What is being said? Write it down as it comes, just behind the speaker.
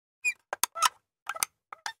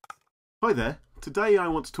Hi there. Today I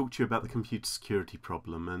want to talk to you about the computer security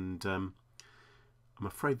problem, and I'm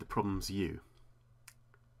afraid the problem's you.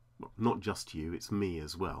 Well, not just you, it's me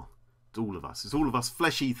as well. It's all of us. It's all of us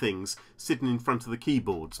fleshy things sitting in front of the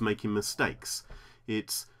keyboards making mistakes.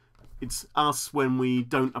 It's us when we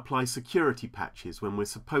don't apply security patches when we're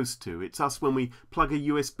supposed to. It's us when we plug a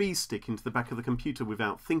USB stick into the back of the computer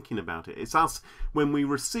without thinking about it. It's us when we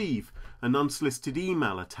receive an unsolicited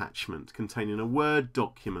email attachment containing a Word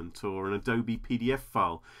document or an Adobe PDF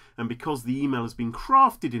file, and because the email has been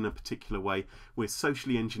crafted in a particular way, we're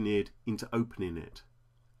socially engineered into opening it.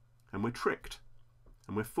 And we're tricked,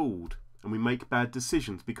 and we're fooled, and we make bad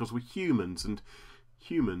decisions because we're humans, and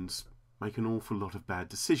humans make an awful lot of bad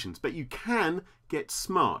decisions. But you can get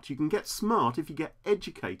smart. You can get smart if you get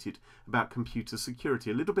educated about computer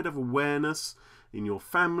security. A little bit of awareness in your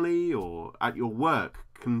family or at your work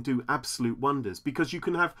can do absolute wonders, because you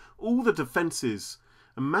can have all the defenses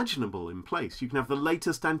imaginable in place. You can have the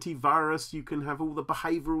latest antivirus, you can have all the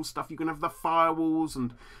behavioral stuff, you can have the firewalls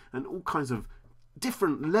and all kinds of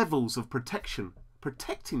different levels of protection,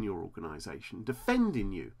 protecting your organization,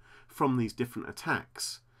 defending you from these different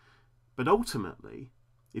attacks. But ultimately,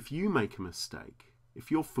 if you make a mistake,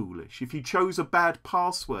 if you're foolish, if you chose a bad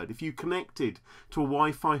password, if you connected to a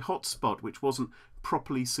Wi-Fi hotspot which wasn't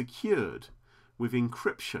properly secured with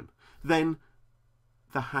encryption, then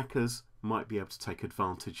the hackers might be able to take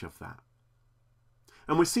advantage of that.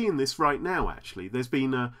 And we're seeing this right now, actually. There's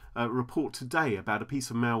been a report today about a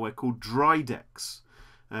piece of malware called Dridex,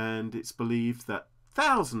 and it's believed that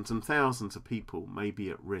thousands and thousands of people may be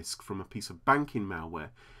at risk from a piece of banking malware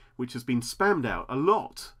which has been spammed out a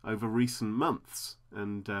lot over recent months.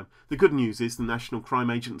 And the good news is the National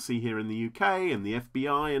Crime Agency here in the UK and the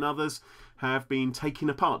FBI and others have been taking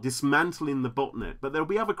apart, dismantling the botnet. But there'll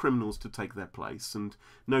be other criminals to take their place, and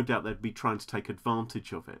no doubt they'd be trying to take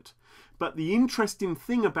advantage of it. But the interesting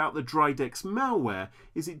thing about the Dridex malware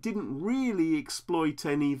is it didn't really exploit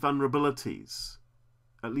any vulnerabilities,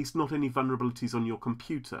 at least not any vulnerabilities on your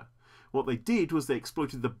computer. What they did was they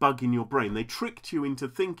exploited the bug in your brain. They tricked you into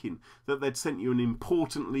thinking that they'd sent you an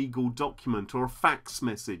important legal document or a fax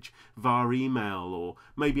message via email, or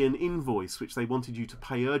maybe an invoice which they wanted you to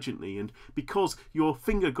pay urgently. And because your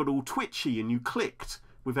finger got all twitchy and you clicked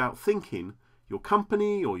without thinking, your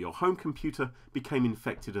company or your home computer became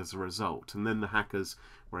infected as a result. And then the hackers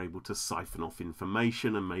were able to siphon off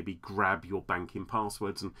information and maybe grab your banking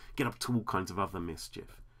passwords and get up to all kinds of other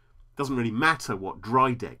mischief. Doesn't really matter what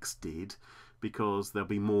Dridex did, because there'll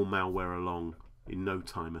be more malware along in no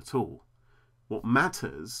time at all. What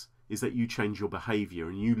matters is that you change your behavior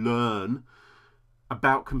and you learn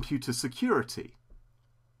about computer security.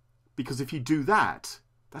 Because if you do that,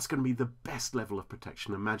 that's going to be the best level of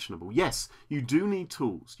protection imaginable. Yes, you do need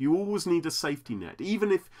tools. You always need a safety net.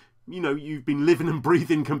 Even if you've been living and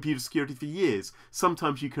breathing computer security for years,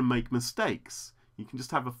 sometimes you can make mistakes. You can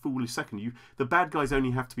just have a foolish second. The bad guys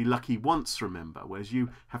only have to be lucky once, remember, whereas you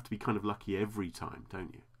have to be kind of lucky every time,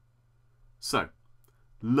 don't you? So,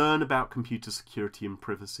 learn about computer security and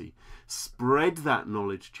privacy. Spread that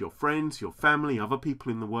knowledge to your friends, your family, other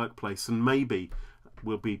people in the workplace, and maybe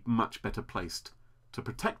we'll be much better placed to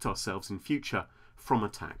protect ourselves in future from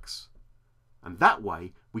attacks. And that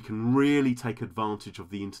way, we can really take advantage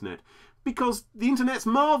of the internet, because the internet's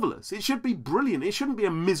marvellous. It should be brilliant. It shouldn't be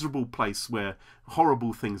a miserable place where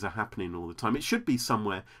horrible things are happening all the time. It should be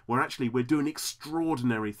somewhere where actually we're doing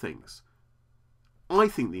extraordinary things. I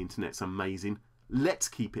think the internet's amazing. Let's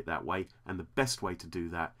keep it that way. And the best way to do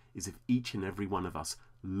that is if each and every one of us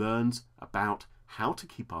learns about how to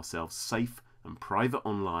keep ourselves safe and private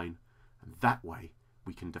online. And that way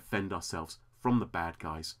we can defend ourselves from the bad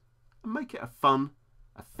guys and make it a fun,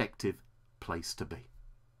 effective place to be.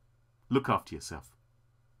 Look after yourself.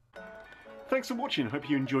 Thanks for watching. I hope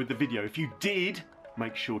you enjoyed the video. If you did,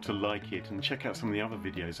 make sure to like it and check out some of the other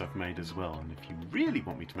videos I've made as well. And if you really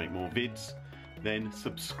want me to make more vids, then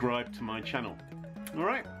subscribe to my channel.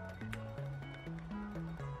 Alright?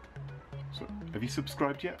 So, have you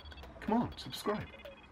subscribed yet? Come on, subscribe.